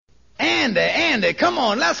Andy, come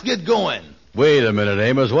on, let's get going. Wait a minute,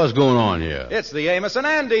 Amos. What's going on here? It's the Amos and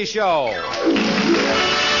Andy Show.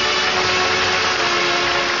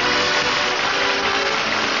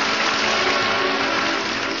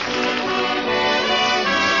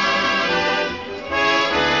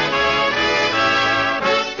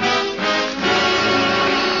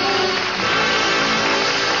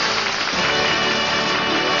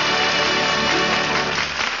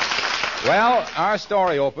 Well, our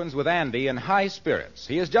story opens with Andy in high spirits.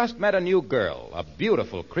 He has just met a new girl, a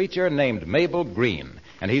beautiful creature named Mabel Green,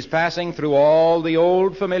 and he's passing through all the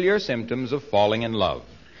old familiar symptoms of falling in love.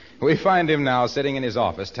 We find him now sitting in his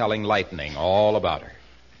office telling Lightning all about her.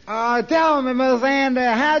 Tell me, Miss Andy,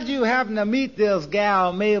 how'd you happen to meet this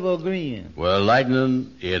gal, Mabel Green? Well,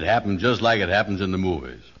 Lightning, it happened just like it happens in the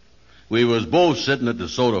movies. We was both sitting at the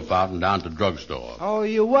soda fountain down at the drugstore. Oh,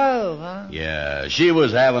 you was, huh? Yeah, she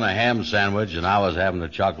was having a ham sandwich and I was having a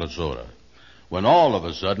chocolate soda. When all of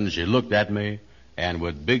a sudden she looked at me, and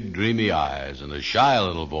with big dreamy eyes and a shy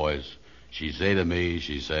little voice, she say to me,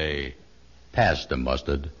 she say, "Pass the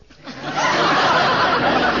mustard."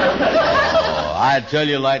 I tell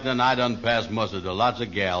you, Lightning, I done passed mustard to lots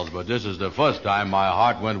of gals, but this is the first time my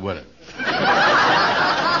heart went with it.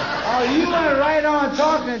 Oh, you went right on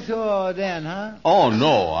talking to her then, huh? Oh,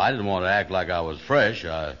 no, I didn't want to act like I was fresh.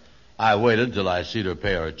 I waited till I see her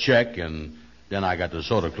pay her check, and then I got the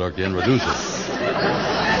soda clerk to introduce her.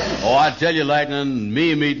 Oh, I tell you, Lightning,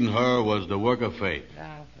 me meeting her was the work of fate.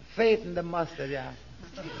 Fate in the mustard, yeah.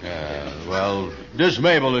 Yeah, well, this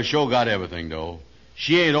Mabel has sure got everything, though.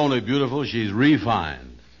 She ain't only beautiful, she's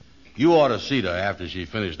refined. You ought to see her after she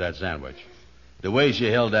finished that sandwich. The way she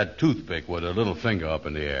held that toothpick with her little finger up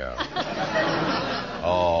in the air.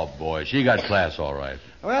 Oh, boy, she got class all right.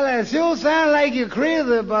 Well, it sure sounds like you're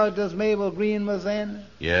crazy about this Mabel Green, Miss Andy.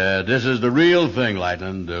 Yeah, this is the real thing,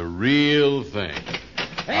 Lightning, the real thing.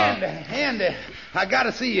 Andy, I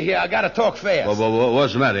gotta see you here. I gotta talk fast.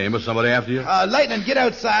 What's the matter, Amos? Somebody after you? Lightning, get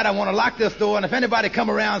outside. I want to lock this door, and if anybody come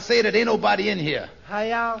around, say that ain't nobody in here. Hi,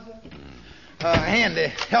 y'all. Andy,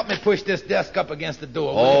 help me push this desk up against the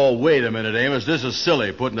door. Oh, wait a minute, Amos. This is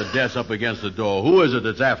silly, putting the desk up against the door. Who is it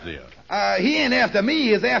that's after you? He ain't after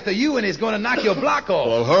me. He's after you, and he's going to knock your block off.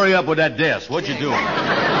 Well, hurry up with that desk. What you doing?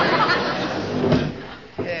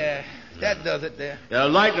 Yeah, that does it there.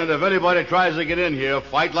 Lightning, if anybody tries to get in here,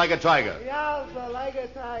 fight like a tiger. Yeah, so like a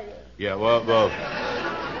tiger. Yeah, well,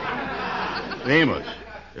 Amos,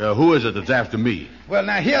 who is it that's after me? Well,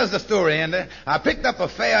 now, here's the story, Andy. I picked up a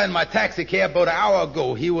fare in my taxi cab about an hour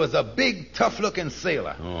ago. He was a big, tough-looking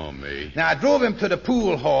sailor. Oh, me. Now, I drove him to the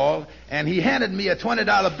pool hall, and he handed me a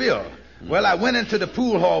 $20 bill. Well, I went into the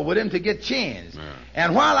pool hall with him to get change. Yeah.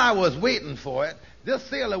 And while I was waiting for it, this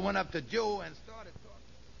sailor went up to Joe and started talking.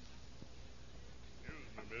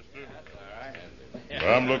 Excuse me, mister.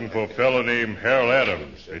 I'm looking for a fellow named Harold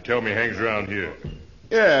Adams. They tell me he hangs around here.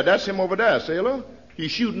 Yeah, that's him over there, sailor.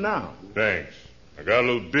 He's shooting now. Thanks. I got a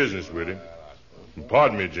little business with him.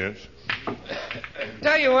 Pardon me, gents.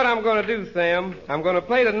 Tell you what I'm going to do, Sam. I'm going to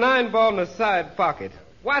play the 9-ball in the side pocket.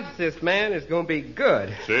 Watch this, man. It's going to be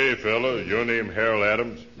good. Say, fella, your name Harold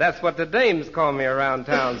Adams? That's what the dames call me around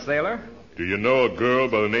town, sailor. Do you know a girl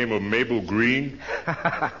by the name of Mabel Green?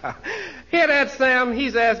 Hear that, Sam?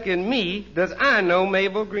 He's asking me, does I know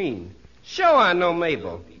Mabel Green? Sure I know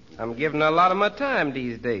Mabel. I'm giving her a lot of my time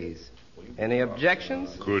these days. Any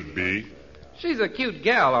objections? Could be. She's a cute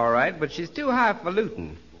gal, all right, but she's too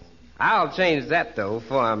highfalutin. I'll change that, though,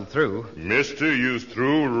 before I'm through. Mister, you's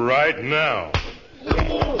through right now.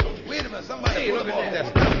 Oh, wait a minute. Somebody put him off that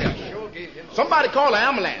stuff. Somebody call an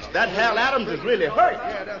ambulance. That Harold Adams is really hurt.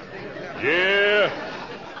 Yeah,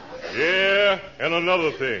 and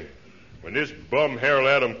another thing. When this bum Harold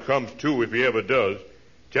Adams comes to, if he ever does,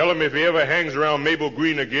 tell him if he ever hangs around Mabel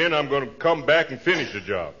Green again, I'm going to come back and finish the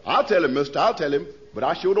job. I'll tell him, mister. I'll tell him. But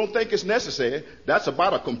I sure don't think it's necessary. That's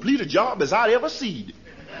about as complete a job as I ever seen.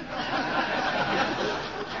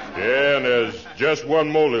 Yeah, and there's just one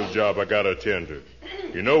more little job I got to attend to.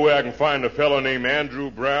 You know where I can find a fellow named Andrew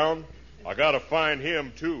Brown? I got to find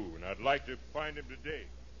him, too, and I'd like to find him today.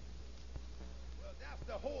 Well, that's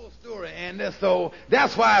the whole story, Andy, so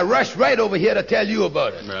that's why I rushed right over here to tell you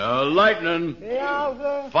about it. Lightning. Yeah,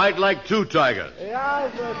 sir. Fight like two tigers. Yeah,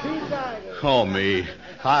 sir. 2 tigers. Oh, me.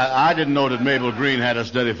 I didn't know that Mabel Green had a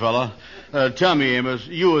steady fella. Tell me, Amos,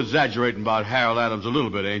 you exaggerating about Harold Adams a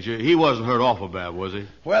little bit, ain't you? He wasn't hurt awful bad, was he?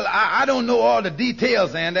 Well, I don't know all the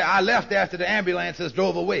details, Andy. I left after the ambulances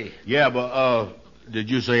drove away. Yeah, but,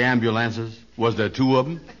 did you say ambulances? Was there 2 of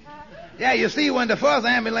them? Yeah, you see, when the first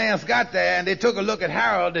ambulance got there and they took a look at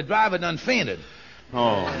Harold, the driver done fainted.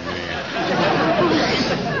 Oh, man.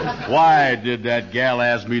 Why did that gal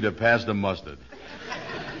ask me to pass the mustard?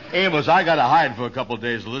 Amos, I got to hide for a couple of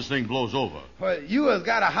days till this thing blows over. Well, you has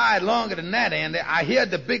got to hide longer than that, Andy. I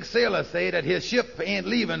heard the big sailor say that his ship ain't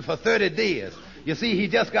leaving for 30 days. You see, he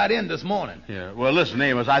just got in this morning. Yeah, well, listen,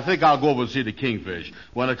 Amos, I think I'll go over and see the Kingfish.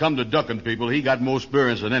 When it come to ducking people, he got more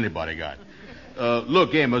experience than anybody got.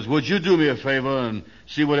 Look, Amos, would you do me a favor and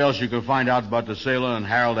see what else you can find out about the sailor and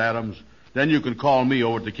Harold Adams? Then you can call me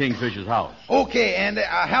over at the Kingfish's house. Okay, Andy.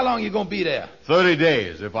 How long you going to be there? 30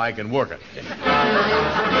 days, if I can work it.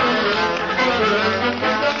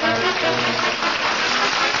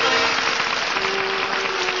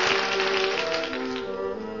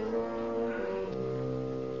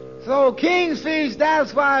 So, Kingfish,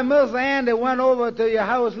 that's why Mr. Andy went over to your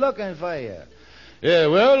house looking for you. Yeah,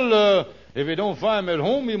 well, if you don't find me at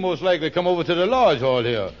home, you most likely come over to the lodge hall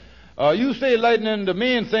here. You say, Lightning, the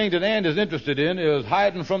main thing that Andy's interested in is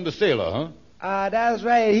hiding from the sailor, huh? That's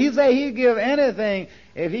right. He said he'd give anything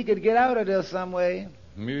if he could get out of this some way.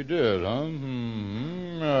 You did, huh?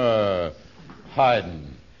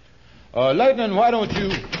 Hiding. Lightning, why don't you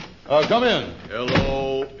come in?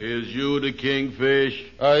 Hello, is you the Kingfish?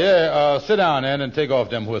 Sit down, Andy, and take off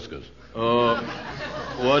them whiskers.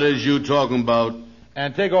 What is you talking about?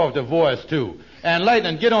 And take off the voice, too. And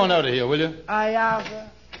Lightning, get on out of here, will you? Yeah, sir.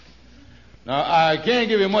 Now, I can't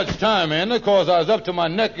give you much time, Andy, because I was up to my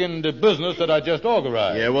neck in the business that I just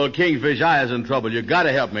organized. Yeah, well, Kingfish, I is in trouble. You got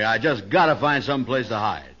to help me. I just got to find some place to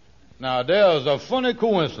hide. Now, there's a funny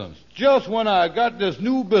coincidence. Just when I got this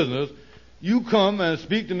new business, you come and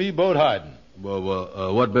speak to me about hiding.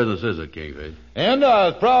 Well, what business is it, Kingfish? And I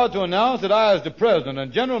was proud to announce that I is the president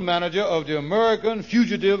and general manager of the American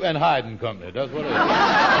Fugitive and Hiding Company. That's what it is.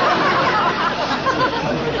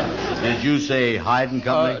 Did you say hiding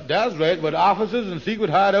company? That's right, with offices and secret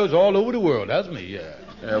hideouts all over the world. That's me, yeah.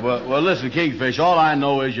 Well, listen, Kingfish, all I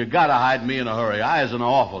know is you got to hide me in a hurry. I is in an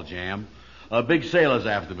awful jam. A big sailor's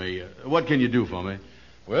after me. What can you do for me?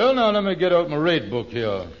 Well, now, let me get out my rate book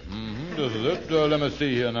here. This is it. Let me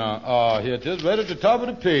see here now. Here it is, right at the top of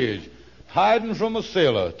the page. Hiding from a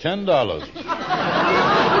sailor, $10.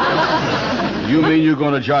 You mean you're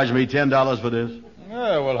going to charge me $10 for this?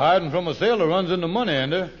 Yeah, well, hiding from a sailor runs into money,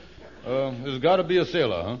 Andy. There's got to be a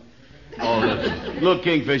sailor, huh? Oh, listen. Look,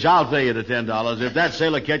 Kingfish, I'll pay you the $10. If that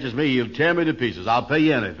sailor catches me, he'll tear me to pieces. I'll pay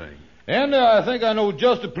you anything. And I think I know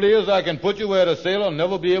just a place I can put you where the sailor will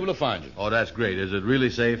never be able to find you. Oh, that's great. Is it really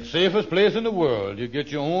safe? Safest place in the world. You get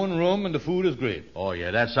your own room and the food is great. Oh, yeah,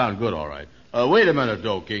 that sounds good, all right. Wait a minute,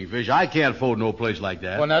 though, Kingfish. I can't afford no place like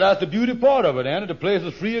that. Well, now, that's the beauty part of it, Andy. The place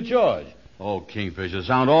is free of charge. Oh, Kingfish, it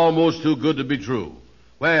sounds almost too good to be true.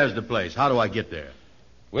 Where's the place? How do I get there?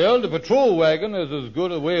 Well, the patrol wagon is as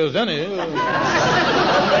good a way as any. Oh,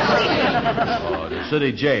 the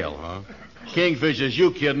city jail, huh? Kingfish, is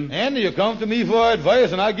you kidding? Andy, you come to me for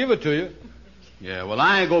advice, and I give it to you. Yeah, well,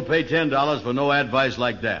 I ain't gonna pay $10 for no advice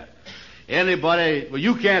like that. Anybody... Well,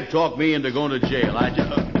 you can't talk me into going to jail. I just...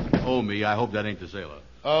 Oh, me, I hope that ain't the sailor.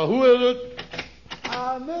 Who is it?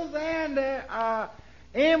 Mr. Andy,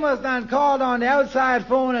 Amos done called on the outside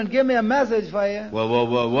phone and give me a message for you.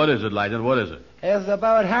 Well, what is it, Lightning? What is it? It's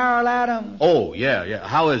about Harold Adams. Oh, yeah.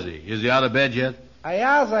 How is he? Is he out of bed yet?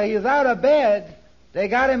 Yeah, sir, he's out of bed. They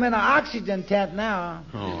got him in an oxygen tent now.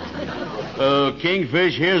 Oh.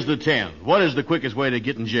 Kingfish, here's the tent. What is the quickest way to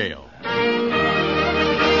get in jail?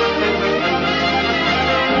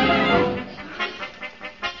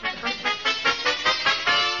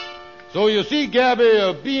 So you see,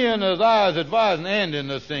 Gabby, being as I was advising Andy in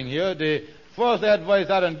this thing here, the first advice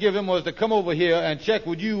I done give him was to come over here and check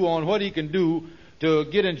with you on what he can do to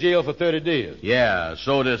get in jail for 30 days. Yeah,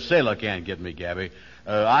 so the sailor can't get me, Gabby.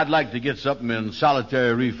 I'd like to get something in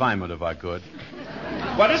solitary refinement if I could.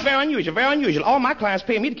 Well, that's very unusual. All my clients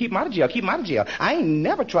pay me to keep them out of jail. I ain't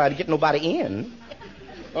never tried to get nobody in.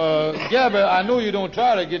 Gabby, I know you don't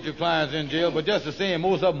try to get your clients in jail, but just the same,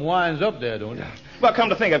 most of them winds up there, don't they? Well, come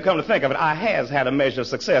to think of it, I has had a measure of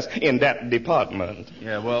success in that department.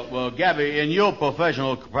 Yeah, well, Gabby, in your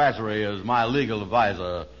professional capacity as my legal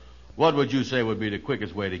advisor, what would you say would be the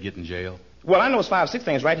quickest way to get in jail? Well, I know it's 5 or 6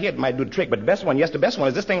 things right here that might do the trick, but the best one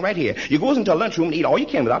is this thing right here. You goes into a lunchroom and eat all you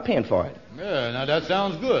can without paying for it. Yeah, now that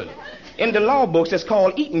sounds good. In the law books, it's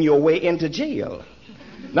called eating your way into jail.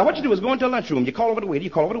 Now, what you do is go into a lunchroom, you call over the waiter,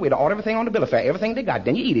 order everything on the bill of fare, everything they got,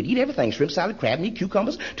 then you eat it. Eat everything, shrimp, salad, crab meat,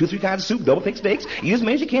 cucumbers, 2-3 kinds of soup, double thick steaks. Eat as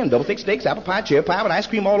many as you can, double thick steaks, apple pie, cherry pie with ice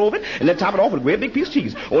cream all over it, and then top it off with a great big piece of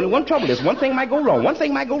cheese. Only one trouble is one thing might go wrong.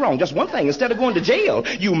 Just one thing. Instead of going to jail,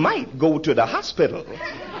 you might go to the hospital.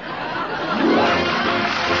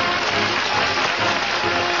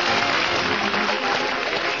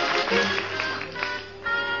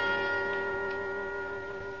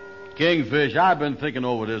 Kingfish, I've been thinking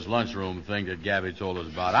over this lunchroom thing that Gabby told us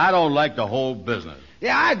about. I don't like the whole business.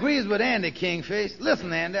 Yeah, I agrees with Andy, Kingfish.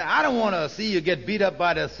 Listen, Andy, I don't want to see you get beat up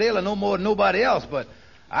by the sailor no more than nobody else, but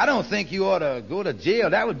I don't think you ought to go to jail.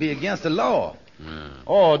 That would be against the law. Yeah.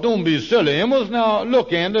 Oh, don't be silly, Amos. Now,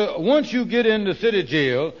 look, Andy, once you get in the city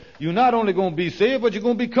jail, you're not only going to be safe, but you're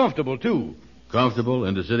going to be comfortable, too. Comfortable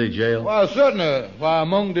in the city jail? Why, certainly. Why,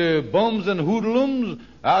 among the bums and hoodlums,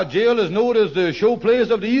 our jail is known as the show place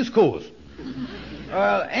of the East Coast.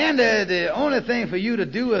 Well, Andy, the only thing for you to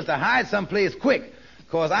do is to hide someplace quick,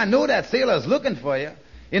 because I know that sailor's looking for you.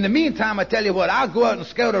 In the meantime, I tell you what, I'll go out and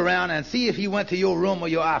scout around and see if he went to your room or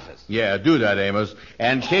your office. Yeah, do that, Amos.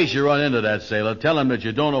 And in case you run into that sailor, tell him that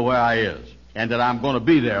you don't know where I is, and that I'm going to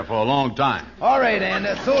be there for a long time. All right,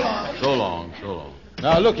 Andy. So long. So long, so long.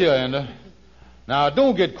 Now, look here, Andy. Now,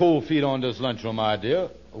 don't get cold feet on this lunchroom idea.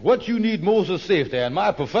 What you need most is safety, and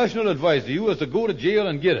my professional advice to you is to go to jail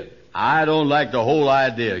and get it. I don't like the whole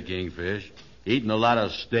idea, Kingfish. Eating a lot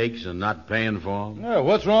of steaks and not paying for them. Yeah,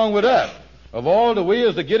 what's wrong with that? Of all the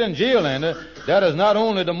ways to get in jail, Andy, that is not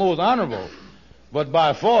only the most honorable, but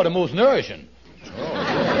by far the most nourishing.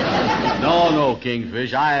 No,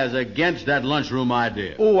 Kingfish. I is against that lunchroom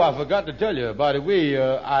idea. Oh, I forgot to tell you. By the way,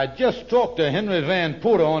 I just talked to Henry Van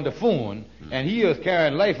Porter on the phone, and he is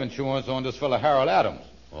carrying life insurance on this fella Harold Adams.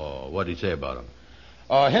 Oh, what'd he say about him?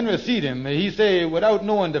 Henry seen him. He say, without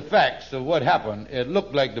knowing the facts of what happened, it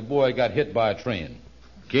looked like the boy got hit by a train.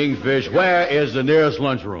 Kingfish, where is the nearest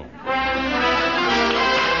lunchroom?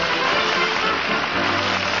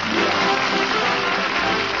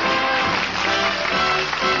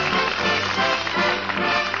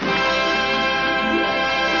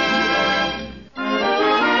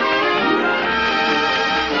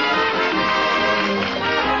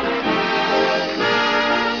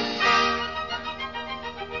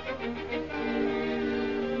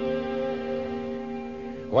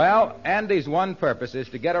 Well, Andy's one purpose is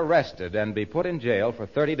to get arrested and be put in jail for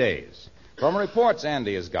 30 days. From reports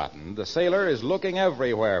Andy has gotten, the sailor is looking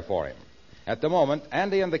everywhere for him. At the moment,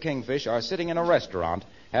 Andy and the Kingfish are sitting in a restaurant,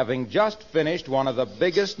 having just finished one of the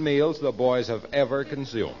biggest meals the boys have ever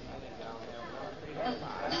consumed.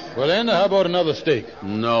 Well, Andy, how about another steak?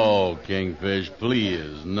 No, Kingfish,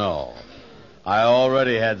 please, no. I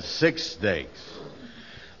already had 6 steaks.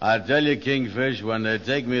 I tell you, Kingfish, when they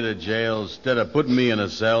take me to jail, instead of putting me in a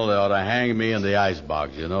cell, they ought to hang me in the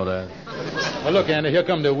icebox. You know that? Well, look, Andy, here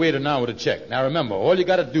come the waiter now with a check. Now, remember, all you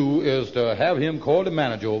got to do is to have him call the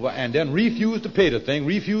manager over and then refuse to pay the thing,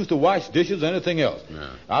 refuse to wash dishes, anything else. Yeah.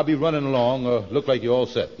 I'll be running along. Look like you're all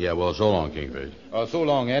set. Yeah, well, so long, Kingfish. So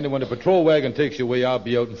long, Andy. When the patrol wagon takes you away, I'll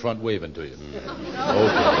be out in front waving to you.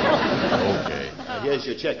 Okay. Here's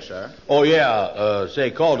your check, sir. Oh, yeah. Say,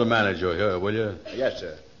 call the manager here, will you? Yes,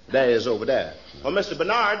 sir. There is over there. Oh, Mr.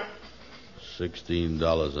 Bernard.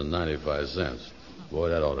 $16.95. Boy,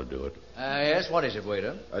 that ought to do it. Yes, what is it,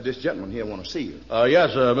 waiter? This gentleman here want to see you.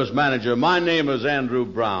 Yes, Miss Manager. My name is Andrew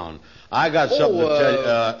Brown. I got something to tell you.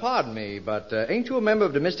 Pardon me, but ain't you a member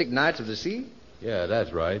of the Mystic Knights of the Sea? Yeah,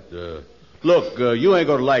 that's right. Look, you ain't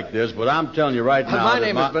going to like this, but I'm telling you right now. My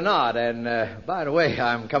name is Bernard, and by the way,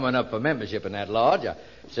 I'm coming up for membership in that lodge. I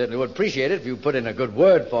certainly would appreciate it if you put in a good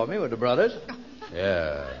word for me with the brothers.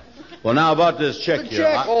 Yeah. Well, now about this check here.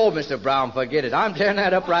 Check? Oh, Mr. Brown, forget it. I'm tearing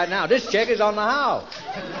that up right now. This check is on the house.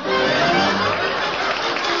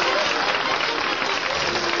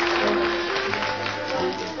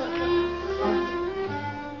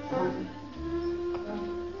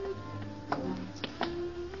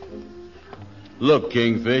 Look,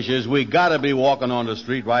 Kingfish, we got to be walking on the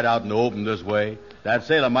street right out in the open this way. That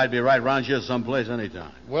sailor might be right around here someplace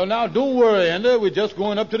anytime. Well, now, don't worry, Andy. We're just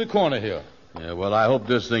going up to the corner here. Yeah, well, I hope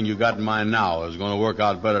this thing you got in mind now is going to work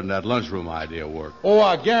out better than that lunchroom idea worked. Oh,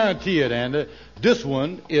 I guarantee it, Andy. This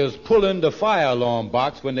one is pulling the fire alarm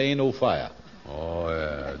box when there ain't no fire. Oh,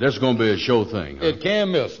 yeah. This is going to be a show thing, huh? It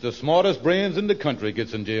can't miss. The smartest brains in the country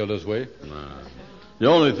gets in jail this way. The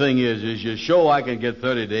only thing is you show I can get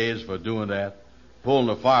 30 days for doing that? Pulling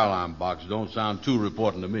the fire alarm box don't sound too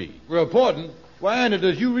reporting to me. Reporting? Why, Andy,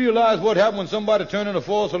 does you realize what happened when somebody turned in a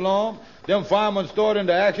false alarm? Them firemen start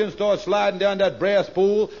into action, start sliding down that brass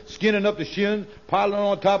pole, skinning up the shins, piling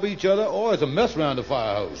on top of each other. Oh, it's a mess around the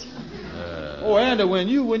firehouse. Oh, Andy, when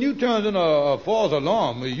you turn in a false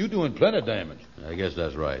alarm, you doing plenty damage. I guess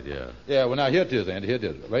that's right, yeah. Yeah, well, now, here it is, Andy, here it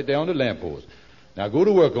is, right there on the lamppost. Now, go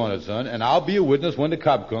to work on it, son, and I'll be a witness when the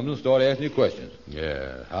cop comes and start asking you questions.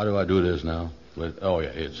 Yeah. How do I do this now? Oh,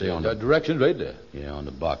 yeah, here, see on the directions right there. Yeah, on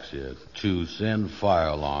the box here. To send fire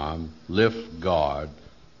alarm, lift guard,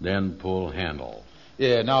 then pull handle.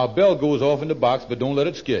 Yeah, now a bell goes off in the box, but don't let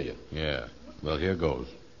it scare you. Yeah. Well, here goes.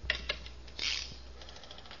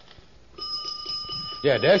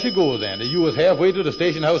 Yeah, there she goes, Andy. You was halfway to the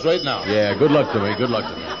station house right now. Yeah, good luck to me. Good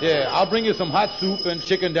luck to me. Yeah, I'll bring you some hot soup and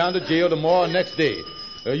chicken down to jail tomorrow and next day.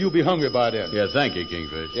 You'll be hungry by then. Yeah, thank you,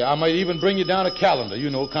 Kingfish. Yeah, I might even bring you down a calendar,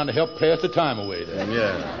 kind of help pass the time away there.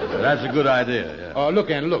 Yeah, that's a good idea, yeah.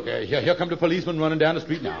 Look, Andy, look. Here come the policeman running down the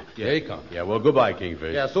street now. Yeah. There he comes. Yeah, well, goodbye,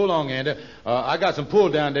 Kingfish. Yeah, so long, Andy. I got some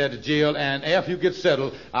pull down there at the jail, and after you get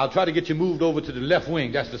settled, I'll try to get you moved over to the left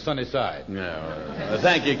wing. That's the sunny side. Yeah,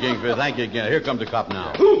 thank you, Kingfish. Thank you again. Here comes the cop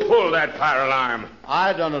now. Who pulled that fire alarm?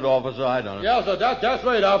 I done it, officer. I done it. Yeah, sir, that's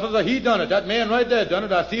right, officer. He done it. That man right there done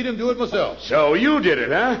it. I seen him do it myself. So you did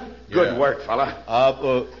it, huh? Good Yeah. work, fella.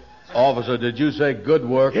 Officer, did you say good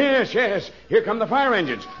work? Yes, yes. Here come the fire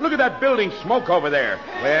engines. Look at that building smoke over there.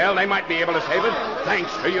 Well, they might be able to save it.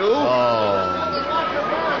 Thanks to you. Oh.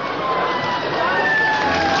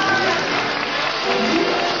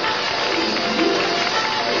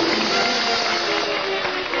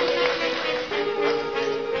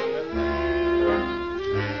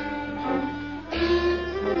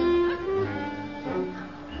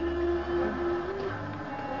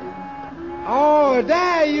 Oh,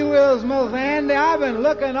 there you is, Miss Andy. I've been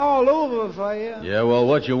looking all over for you. Yeah, well,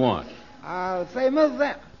 what you want? I'll say, Miss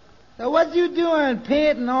Andy, what you doing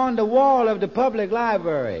painting on the wall of the public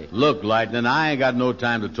library? Look, Lightning, I ain't got no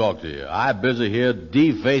time to talk to you. I'm busy here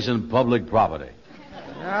defacing public property.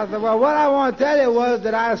 I said, well, what I want to tell you was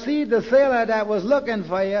that I see the sailor that was looking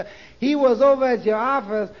for you. He was over at your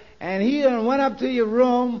office, and he done went up to your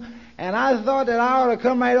room, and I thought that I ought to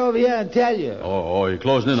come right over here and tell you. Oh, you're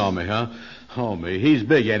closing in on me, huh? Oh, me. He's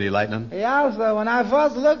big, ain't he, Lightning? Yeah, sir. When I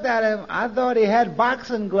first looked at him, I thought he had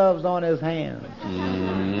boxing gloves on his hands.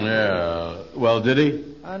 Yeah. Well, did he?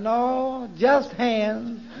 No, just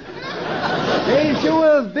hands. They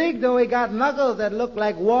sure is big, though. He got knuckles that look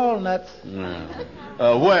like walnuts. Yeah.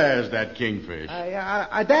 Where's that Kingfish?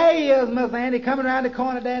 There he is, Miss Andy, coming around the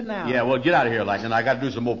corner there now. Yeah, well, get out of here, Lightning. I got to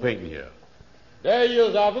do some more painting here. There he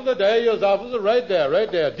is, officer. There he is, officer. Right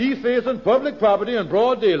there. Defacing public property in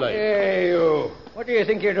broad daylight. Hey, you. What do you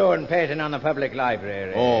think you're doing painting on the public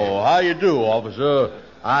library? Oh, how you do, officer?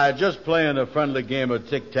 I just playing a friendly game of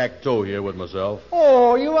tic-tac-toe here with myself.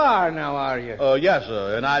 Oh, you are now, are you? Yes,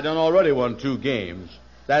 sir. And I done already won 2 games.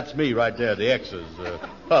 That's me right there, the X's.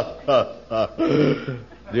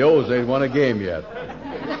 The O's ain't won a game yet.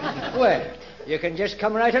 Well, you can just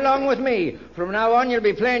come right along with me. From now on, you'll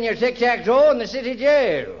be playing your tic-tac-toe in the city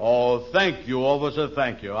jail. Oh, thank you, officer,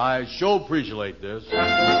 thank you. I sure appreciate this.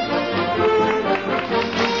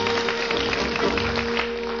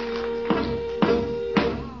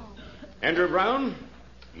 Andrew Brown,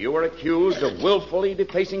 you are accused of willfully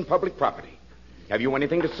defacing public property. Have you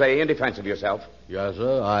anything to say in defense of yourself? Yes,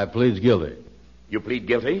 sir. I pleads guilty. You plead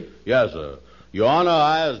guilty? Yes, sir. Your Honor,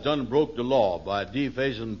 I has done broke the law by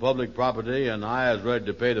defacing public property, and I has ready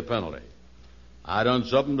to pay the penalty. I done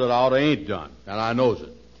something that I oughta ain't done, and I knows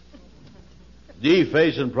it.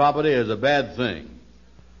 Defacing property is a bad thing.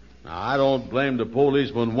 Now, I don't blame the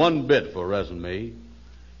policeman one bit for arresting me.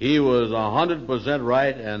 He was 100%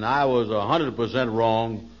 right, and I was 100%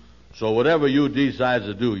 wrong. So whatever you decide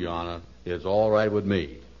to do, Your Honor, it's all right with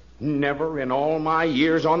me. Never in all my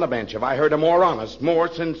years on the bench have I heard a more honest, more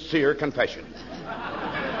sincere confession.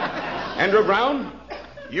 Andrew Brown,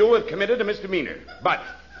 you have committed a misdemeanor, but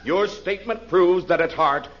your statement proves that at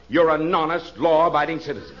heart you're an honest, law-abiding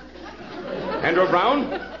citizen. Andrew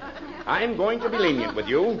Brown, I'm going to be lenient with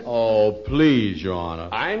you. Oh, please, Your Honor.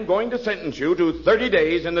 I'm going to sentence you to 30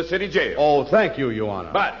 days in the city jail. Oh, thank you, Your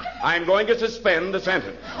Honor. But I'm going to suspend the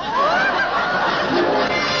sentence.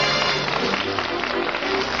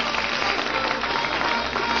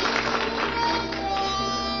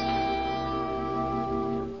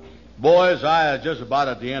 Boys, I is just about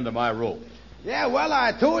at the end of my rope. Yeah, well,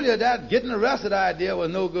 I told you that getting arrested idea was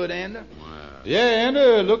no good, Andy. Yeah,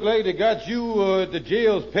 Andy, look like they got you at the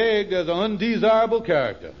jail's pegged as an undesirable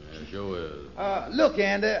character. Yeah, sure is. Look,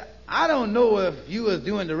 Andy, I don't know if you was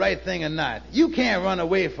doing the right thing or not. You can't run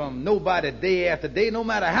away from nobody day after day, no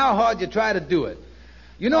matter how hard you try to do it.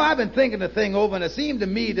 You know, I've been thinking the thing over, and it seemed to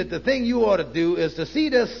me that the thing you ought to do is to see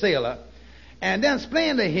this sailor and then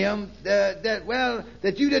explain to him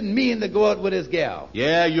that you didn't mean to go out with his gal.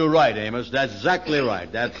 Yeah, you're right, Amos. That's exactly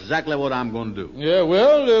right. That's exactly what I'm going to do. Yeah,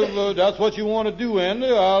 well, if that's what you want to do,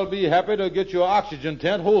 Andy, I'll be happy to get you an oxygen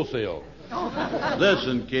tent wholesale.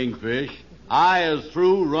 Listen, Kingfish, I is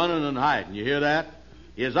through running and hiding. You hear that?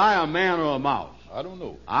 Is I a man or a mouse? I don't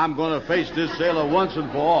know. I'm going to face this sailor once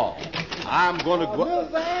and for all. I'm going to go...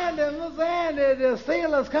 Miss Andy, the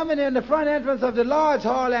sailor's coming in the front entrance of the lodge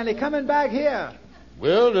hall, and he's coming back here.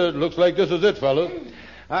 Well, it looks like this is it, fellas.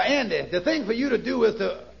 Andy, the thing for you to do is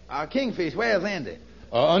to... Kingfish, where's Andy?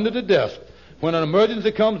 Under the desk. When an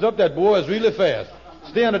emergency comes up, that boy is really fast.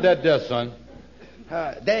 Stay under that desk, son.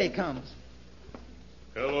 There he comes.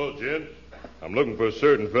 Hello, gent. I'm looking for a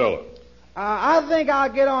certain fella. I think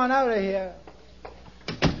I'll get on out of here.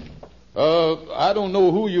 I don't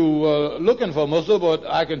know who you looking for, mister, but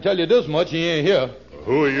I can tell you this much, he ain't here.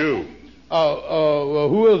 Who are you?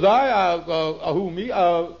 Who is I? Who, me?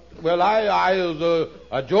 Well, I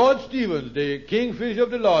is George Stevens, the Kingfish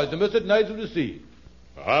of the Lodge, the Mystic Knights of the Sea.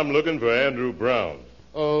 I'm looking for Andrew Brown.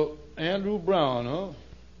 Andrew Brown, huh?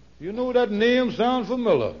 You know that name sounds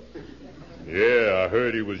familiar. Yeah, I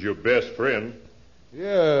heard he was your best friend.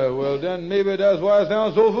 Yeah, well, then maybe that's why it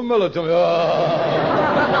sounds so familiar to me.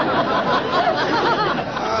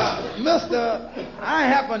 Mister, I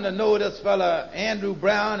happen to know this fella, Andrew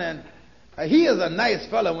Brown, and he is a nice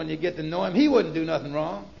fella when you get to know him. He wouldn't do nothing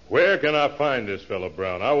wrong. Where can I find this fella,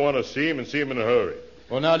 Brown? I want to see him and see him in a hurry.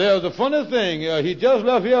 Well, now, there's a funny thing. He just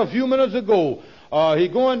left here a few minutes ago. He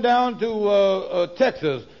going down to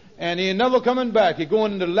Texas, and he ain't never coming back. He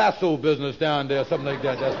going into the lasso business down there, something like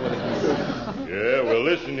that. That's what it is. Yeah, well,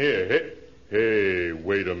 listen here. Hey,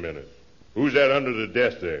 wait a minute. Who's that under the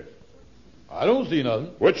desk there? I don't see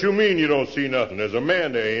nothing. What you mean you don't see nothing? There's a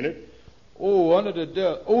man there, ain't it? Oh, under the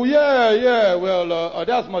desk. Oh, yeah. Well,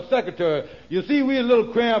 that's my secretary. You see, we a little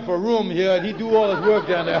cramped for room here, and he do all his work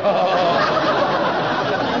down there.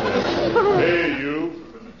 Hey, you.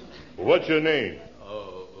 What's your name?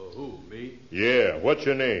 Who, me? Yeah, what's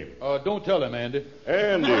your name? Don't tell him, Andy.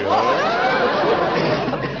 Andy, huh?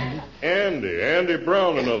 Andy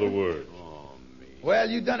Brown, in other words. Well,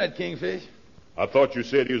 you done it, Kingfish. I thought you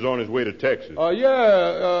said he was on his way to Texas.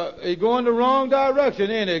 He going the wrong direction,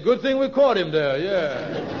 ain't it? Good thing we caught him there,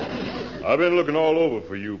 yeah. I've been looking all over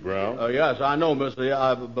for you, Brown. Yes, I know,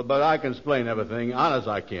 mister, but I can explain everything. Honest,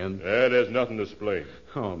 I can. There's nothing to explain.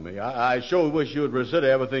 Oh, me, I sure wish you'd consider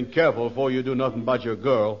everything careful before you do nothing about your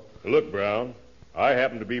girl. Look, Brown, I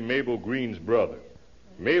happen to be Mabel Green's brother.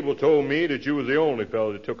 Mabel told me that you was the only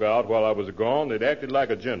fellow that took her out while I was gone that acted like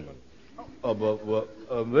a gentleman.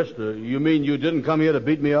 Mister, you mean you didn't come here to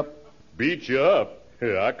beat me up? Beat you up?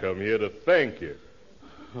 I come here to thank you.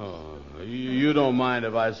 Oh, you don't mind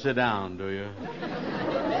if I sit down, do you?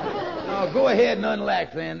 No, go ahead and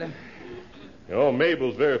unlax, Andy. You know,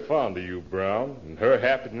 Mabel's very fond of you, Brown, and her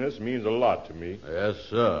happiness means a lot to me. Yes,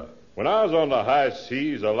 sir. When I was on the high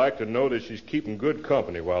seas, I like to know that she's keeping good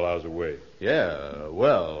company while I was away. Yeah,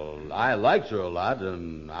 well, I likes her a lot,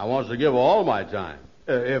 and I wants to give her all my time.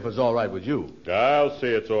 If it's all right with you. I'll say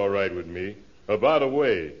it's all right with me. By the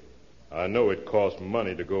way, I know it costs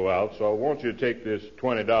money to go out, so I want you to take this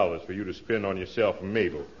 $20 for you to spend on yourself and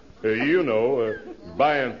Mabel.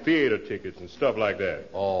 Buying theater tickets and stuff like that.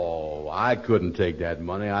 Oh, I couldn't take that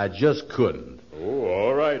money. I just couldn't. Oh,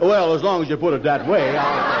 all right. Well, as long as you put it that way,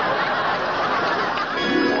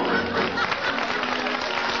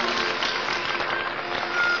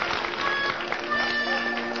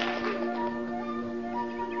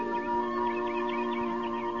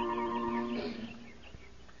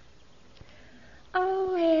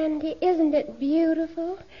 Isn't it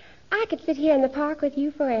beautiful? I could sit here in the park with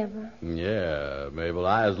you forever. Yeah, Mabel,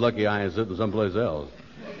 I was lucky I ain't sitting someplace else.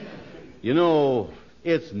 You know,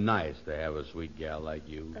 it's nice to have a sweet gal like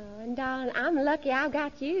you. Oh, and darling, I'm lucky I've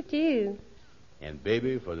got you, too. And,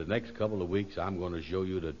 baby, for the next couple of weeks, I'm going to show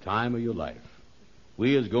you the time of your life.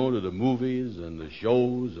 We is going to the movies and the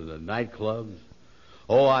shows and the nightclubs.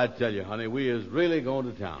 Oh, I tell you, honey, we is really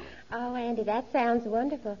going to town. Oh, Andy, that sounds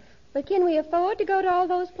wonderful. But can we afford to go to all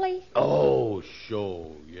those places? Oh,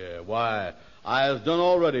 sure, yeah. Why, I has done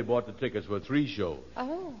already bought the tickets for 3 shows.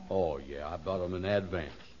 Oh. Oh, yeah, I bought them in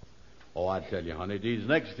advance. Oh, I tell you, honey, these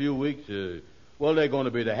next few weeks, they're going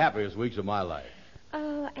to be the happiest weeks of my life.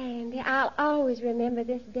 Oh, Andy, I'll always remember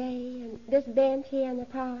this day and this bench here in the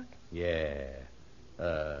park. Yeah.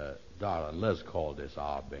 Darling, let's call this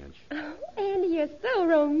our bench. Oh, Andy, you're so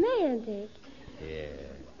romantic.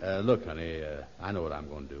 Yeah. Look, honey, I know what I'm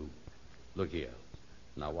going to do. Look here.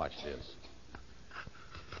 Now watch this.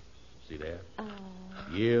 See there? Oh.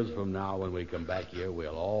 Years from now, when we come back here,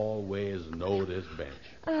 we'll always know this bench.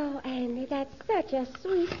 Oh, Andy, that's such a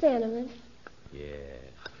sweet sentiment. Yeah.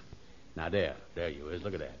 Now there you is.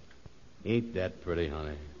 Look at that. Ain't that pretty,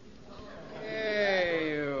 honey?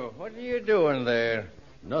 Hey, what are you doing there?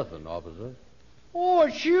 Nothing, officer. Oh,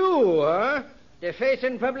 it's you, huh?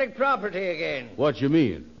 Defacing public property again. What you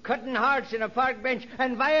mean? Cutting hearts in a park bench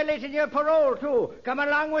and violating your parole, too. Come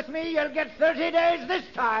along with me, you'll get 30 days this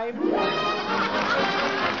time.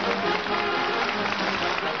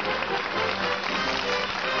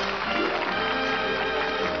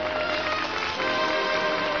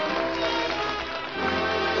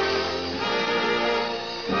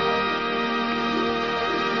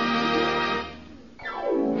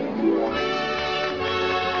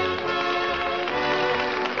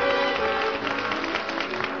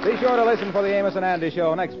 Be sure to listen for the Amos and Andy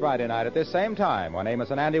Show next Friday night at this same time, when Amos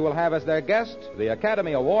and Andy will have as their guest the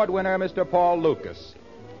Academy Award winner, Mr. Paul Lucas.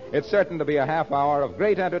 It's certain to be a half hour of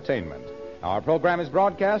great entertainment. Our program is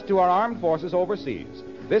broadcast to our armed forces overseas.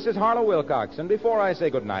 This is Harlow Wilcox, and before I say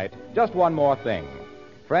goodnight, just one more thing.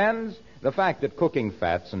 Friends, the fact that cooking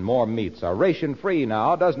fats and more meats are ration-free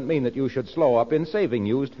now doesn't mean that you should slow up in saving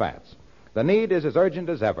used fats. The need is as urgent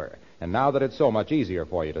as ever, and now that it's so much easier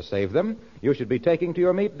for you to save them, you should be taking to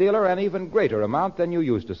your meat dealer an even greater amount than you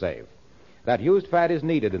used to save. That used fat is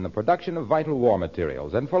needed in the production of vital war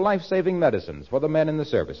materials and for life-saving medicines for the men in the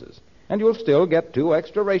services. And you'll still get 2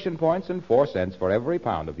 extra ration points and 4 cents for every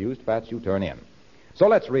pound of used fats you turn in. So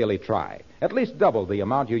let's really try. At least double the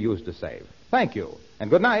amount you used to save. Thank you, and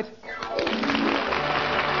good night.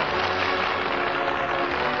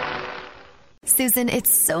 Susan, it's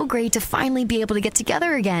so great to finally be able to get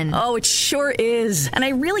together again. Oh, it sure is. And I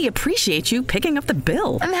really appreciate you picking up the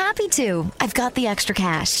bill. I'm happy to. I've got the extra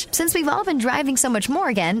cash. Since we've all been driving so much more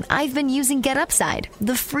again, I've been using Get Upside,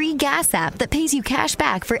 the free gas app that pays you cash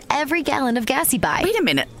back for every gallon of gas you buy. Wait a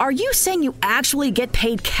minute. Are you saying you actually get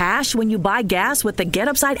paid cash when you buy gas with the Get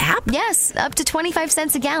Upside app? Yes, up to 25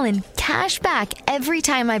 cents a gallon. Cash back every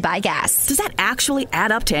time I buy gas. Does that actually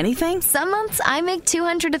add up to anything? Some months I make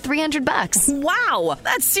 $200 to $300. Wow,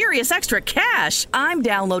 that's serious extra cash. I'm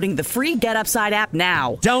downloading the free Get Upside app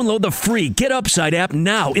now. Download the free Get Upside app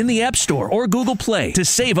now in the App Store or Google Play to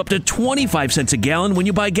save up to 25 cents a gallon when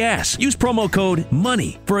you buy gas. Use promo code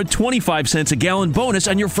MONEY for a 25 cents a gallon bonus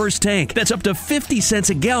on your first tank. That's up to 50 cents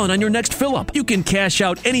a gallon on your next fill-up. You can cash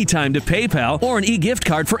out anytime to PayPal or an e-gift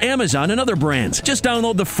card for Amazon and other brands. Just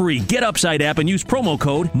download the free Get Upside app and use promo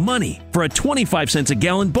code MONEY for a 25 cents a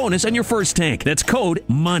gallon bonus on your first tank. That's code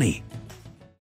MONEY.